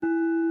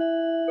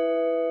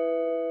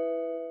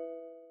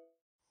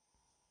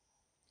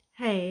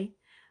Hey,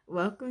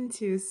 welcome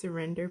to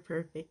Surrender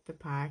Perfect, the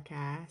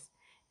podcast.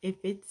 If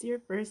it's your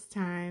first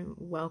time,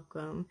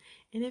 welcome.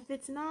 And if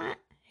it's not,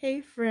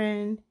 hey,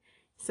 friend.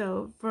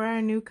 So, for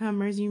our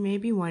newcomers, you may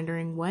be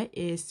wondering, what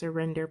is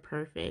Surrender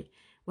Perfect?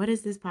 What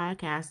is this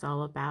podcast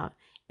all about?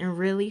 And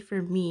really,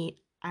 for me,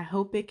 I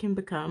hope it can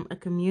become a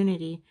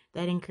community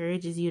that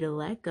encourages you to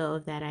let go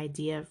of that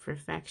idea of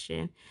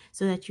perfection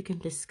so that you can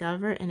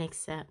discover and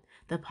accept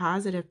the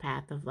positive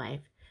path of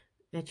life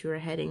that you are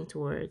heading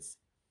towards.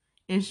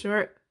 In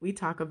short, we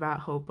talk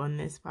about hope on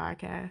this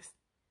podcast.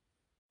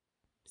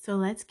 So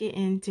let's get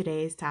in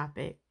today's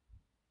topic.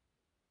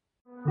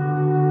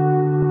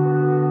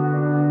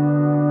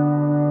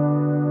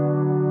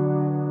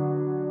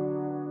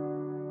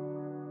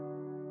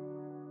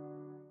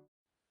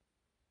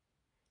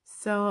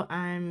 So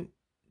I'm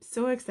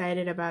so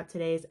excited about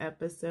today's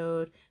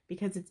episode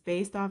because it's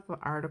based off an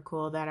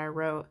article that I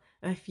wrote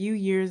a few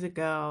years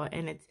ago,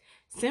 and it's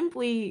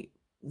simply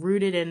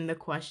rooted in the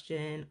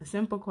question, a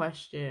simple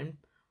question: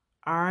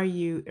 are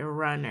you a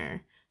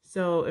runner?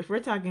 So if we're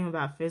talking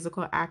about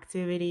physical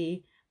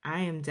activity,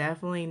 I am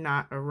definitely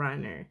not a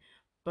runner.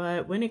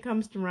 But when it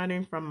comes to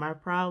running from my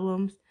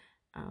problems,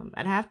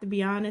 I'd have to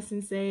be honest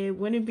and say it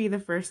wouldn't be the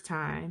first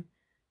time.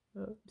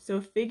 So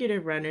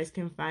figurative runners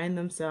can find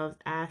themselves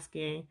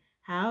asking,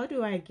 how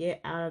do I get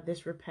out of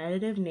this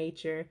repetitive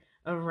nature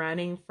of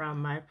running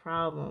from my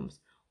problems?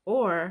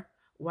 Or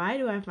why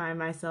do I find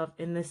myself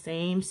in the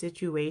same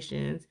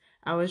situations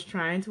I was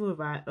trying to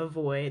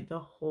avoid the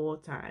whole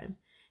time?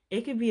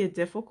 It could be a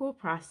difficult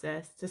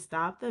process to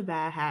stop the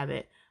bad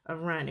habit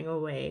of running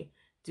away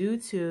due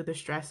to the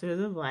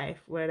stressors of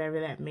life, whatever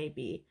that may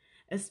be,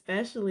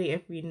 especially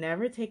if we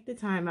never take the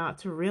time out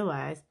to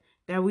realize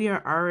that we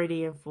are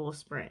already in full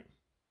sprint.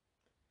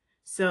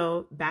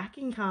 So back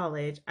in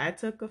college, I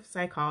took a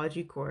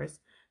psychology course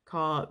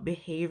called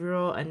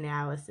behavioral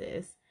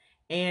analysis.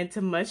 And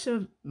to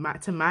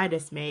my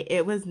dismay,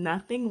 it was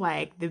nothing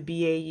like the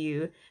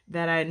BAU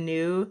that I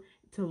knew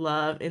to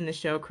love in the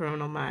show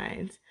Criminal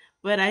Minds.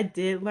 But I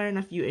did learn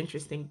a few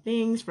interesting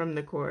things from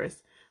the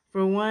course.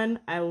 For one,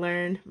 I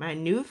learned my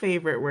new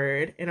favorite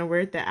word, and a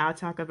word that I'll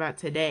talk about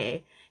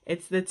today.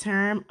 It's the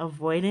term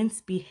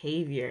avoidance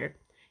behavior.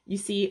 You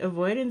see,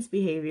 avoidance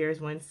behavior is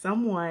when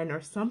someone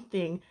or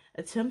something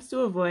attempts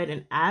to avoid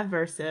an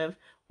aversive,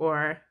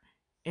 or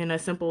in a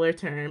simpler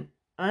term,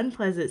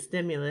 unpleasant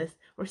stimulus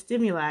or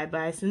stimuli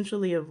by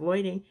essentially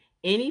avoiding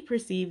any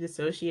perceived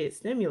associated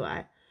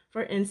stimuli.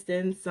 For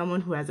instance, someone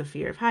who has a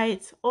fear of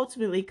heights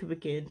ultimately could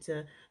begin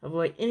to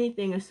avoid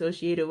anything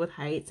associated with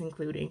heights,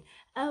 including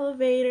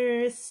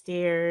elevators,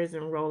 stairs,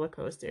 and roller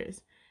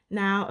coasters.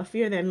 Now, a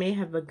fear that may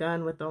have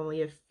begun with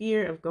only a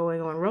fear of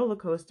going on roller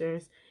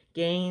coasters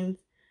gains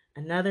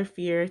another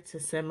fear to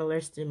similar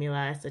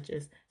stimuli such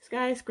as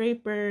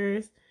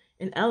skyscrapers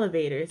and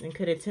elevators, and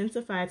could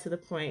intensify to the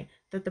point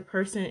that the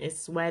person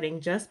is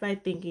sweating just by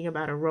thinking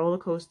about a roller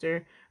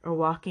coaster or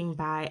walking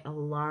by a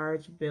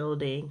large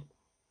building.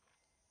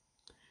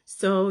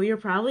 So you're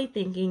probably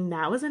thinking,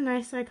 that was a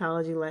nice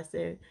psychology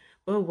lesson,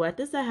 but what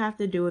does that have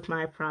to do with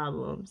my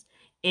problems?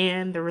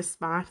 And the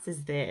response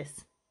is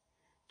this: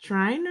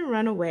 trying to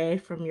run away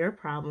from your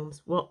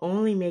problems will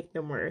only make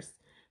them worse.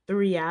 The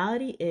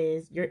reality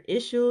is your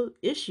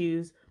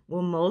issues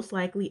will most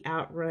likely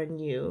outrun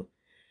you.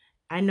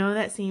 I know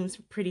that seems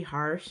pretty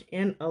harsh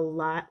and a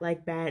lot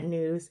like bad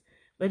news,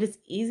 but it's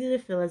easy to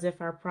feel as if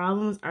our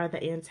problems are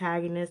the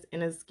antagonists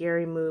in a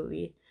scary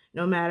movie.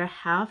 No matter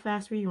how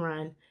fast we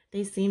run,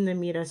 they seem to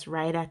meet us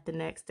right at the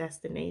next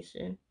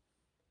destination.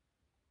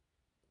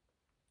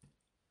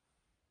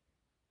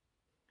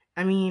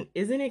 I mean,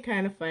 isn't it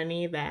kind of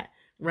funny that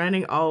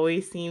running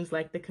always seems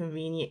like the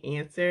convenient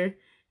answer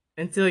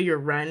until you're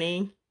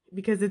running?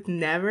 Because it's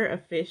never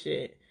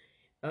efficient.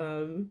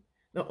 Um,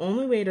 the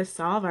only way to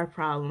solve our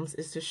problems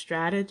is to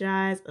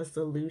strategize a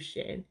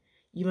solution.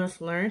 You must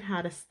learn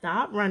how to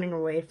stop running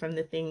away from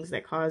the things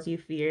that cause you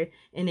fear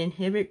and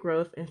inhibit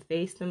growth and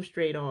face them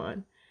straight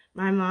on.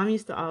 My mom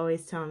used to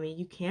always tell me,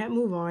 you can't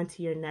move on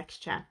to your next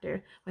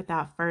chapter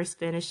without first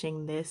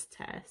finishing this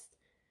test.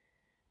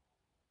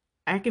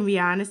 I can be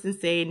honest and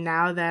say,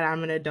 now that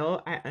I'm an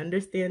adult, I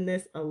understand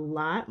this a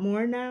lot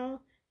more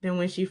now than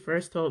when she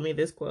first told me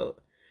this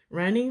quote.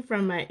 Running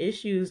from my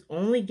issues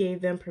only gave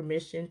them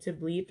permission to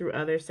bleed through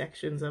other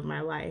sections of my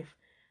life.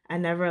 I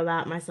never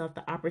allowed myself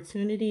the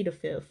opportunity to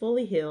feel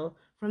fully heal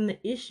from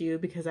the issue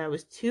because I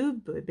was too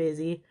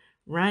busy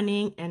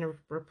running and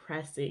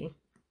repressing.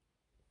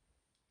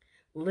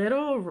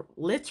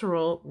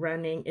 Literal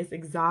running is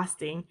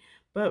exhausting,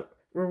 but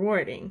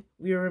rewarding.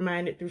 We are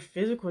reminded through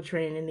physical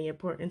training the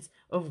importance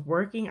of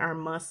working our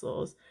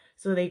muscles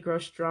so they grow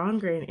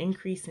stronger and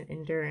increase in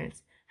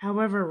endurance.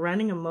 However,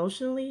 running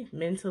emotionally,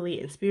 mentally,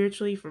 and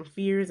spiritually from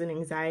fears and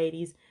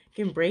anxieties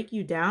can break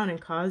you down and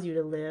cause you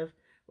to live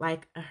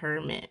like a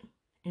hermit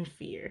in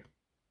fear.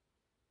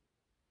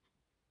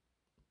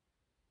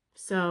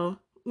 So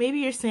maybe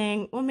you're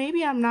saying, well,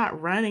 maybe I'm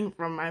not running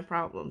from my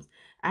problems.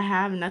 I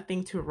have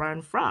nothing to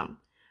run from.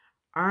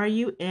 Are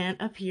you in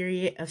a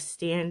period of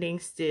standing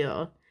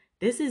still?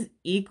 this is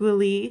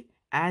equally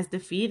as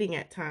defeating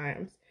at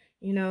times.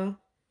 You know,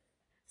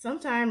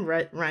 sometimes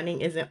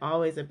running isn't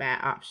always a bad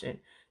option.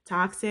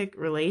 Toxic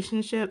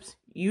relationships,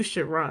 you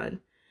should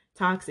run.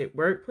 Toxic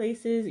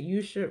workplaces,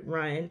 you should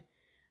run.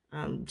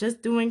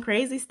 Just doing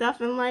crazy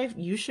stuff in life,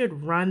 you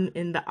should run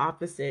in the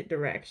opposite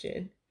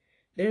direction.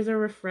 There's a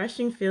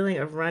refreshing feeling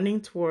of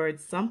running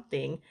towards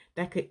something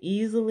that could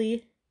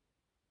easily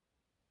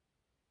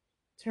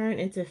turn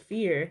into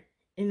fear,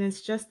 and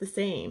it's just the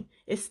same.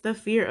 It's the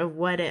fear of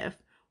what if.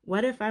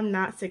 What if I'm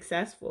not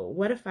successful?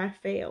 What if I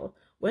fail?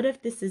 What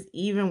if this is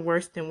even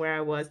worse than where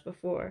I was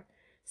before?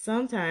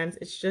 Sometimes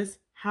it's just,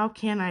 how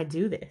can I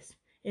do this?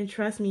 And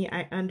trust me,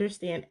 I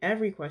understand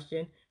every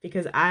question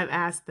because I've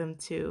asked them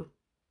too.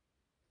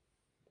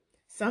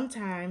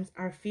 Sometimes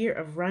our fear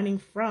of running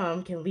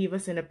from can leave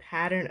us in a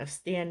pattern of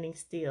standing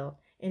still,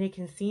 and it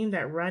can seem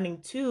that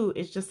running to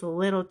is just a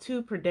little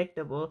too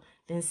predictable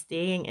than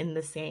staying in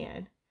the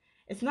sand.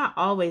 It's not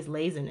always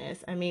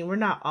laziness. I mean, we're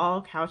not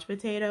all couch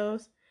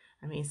potatoes.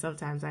 I mean,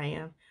 sometimes I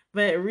am.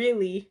 But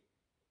really,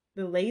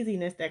 the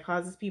laziness that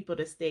causes people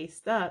to stay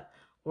stuck,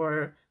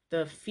 or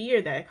the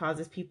fear that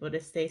causes people to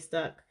stay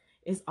stuck,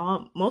 is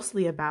all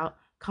mostly about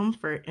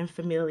comfort and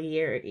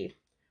familiarity,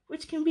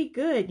 which can be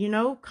good. You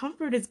know,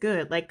 comfort is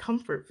good, like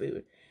comfort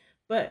food,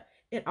 but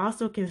it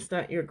also can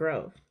stunt your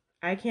growth.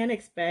 I can't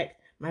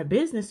expect my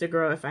business to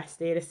grow if I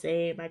stay the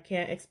same. I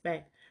can't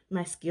expect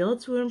my skill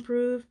to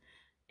improve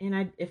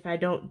if I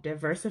don't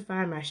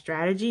diversify my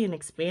strategy and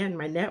expand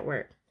my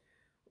network.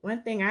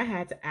 One thing I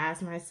had to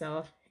ask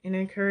myself and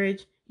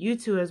encourage you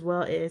to as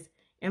well is,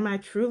 am I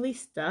truly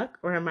stuck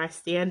or am I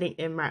standing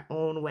in my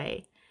own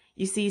way?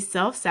 You see,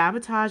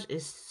 self-sabotage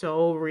is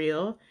so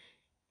real.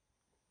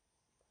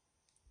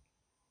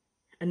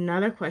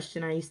 Another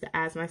question I used to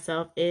ask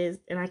myself is,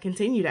 and I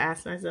continue to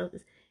ask myself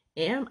is,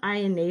 am I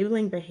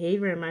enabling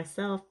behavior in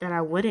myself that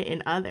I wouldn't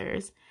in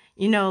others?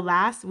 You know,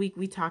 last week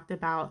we talked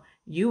about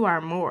you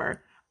are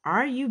more.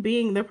 Are you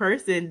being the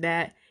person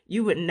that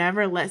you would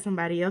never let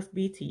somebody else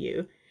be to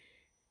you?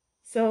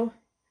 So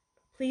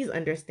please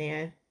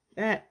understand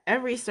that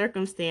every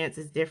circumstance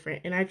is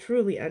different, and I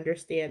truly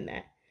understand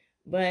that.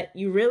 But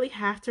you really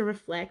have to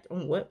reflect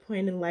on what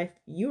point in life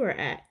you are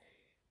at.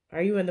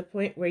 Are you in the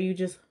point where you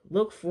just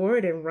look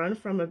forward and run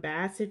from a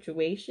bad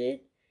situation?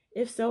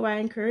 If so, I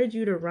encourage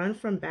you to run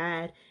from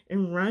bad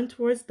and run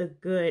towards the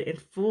good in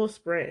full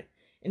sprint.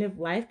 And if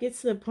life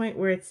gets to the point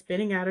where it's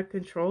spinning out of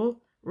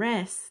control,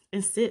 rest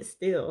and sit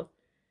still,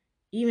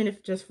 even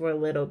if just for a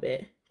little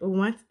bit. But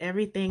once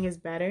everything is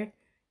better,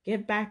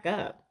 get back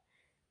up.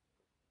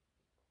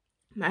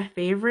 My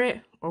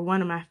favorite, or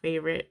one of my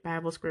favorite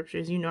Bible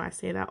scriptures, you know I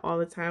say that all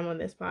the time on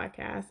this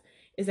podcast,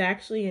 is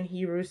actually in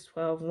Hebrews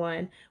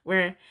 12:1,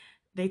 where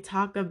they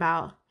talk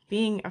about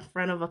being in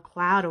front of a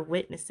cloud of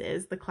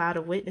witnesses, the cloud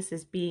of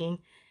witnesses being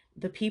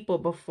the people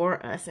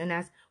before us. And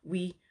as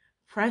we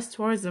press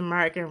towards the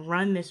mark and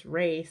run this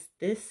race,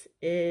 this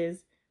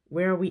is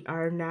where we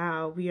are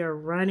now. We are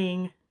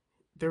running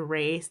the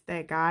race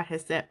that God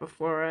has set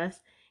before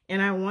us,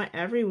 and I want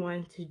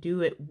everyone to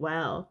do it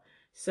well.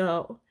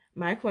 So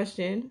my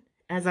question,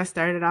 as I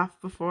started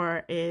off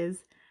before,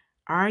 is,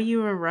 are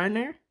you a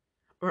runner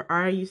or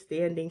are you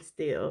standing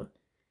still?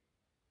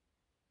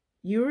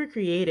 You were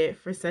created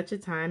for such a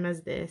time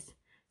as this,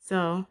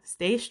 so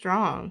stay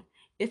strong.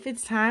 If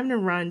it's time to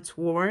run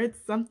towards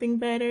something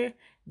better,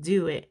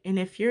 do it. And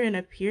if you're in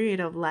a period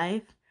of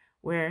life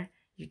where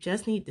you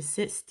just need to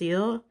sit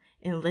still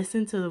and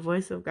listen to the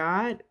voice of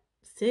God,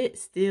 sit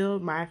still,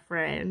 my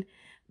friend.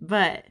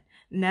 But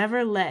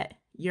never let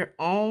your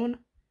own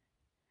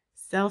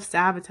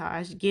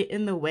self-sabotage get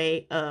in the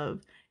way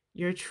of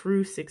your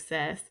true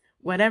success,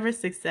 whatever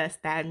success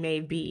that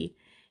may be.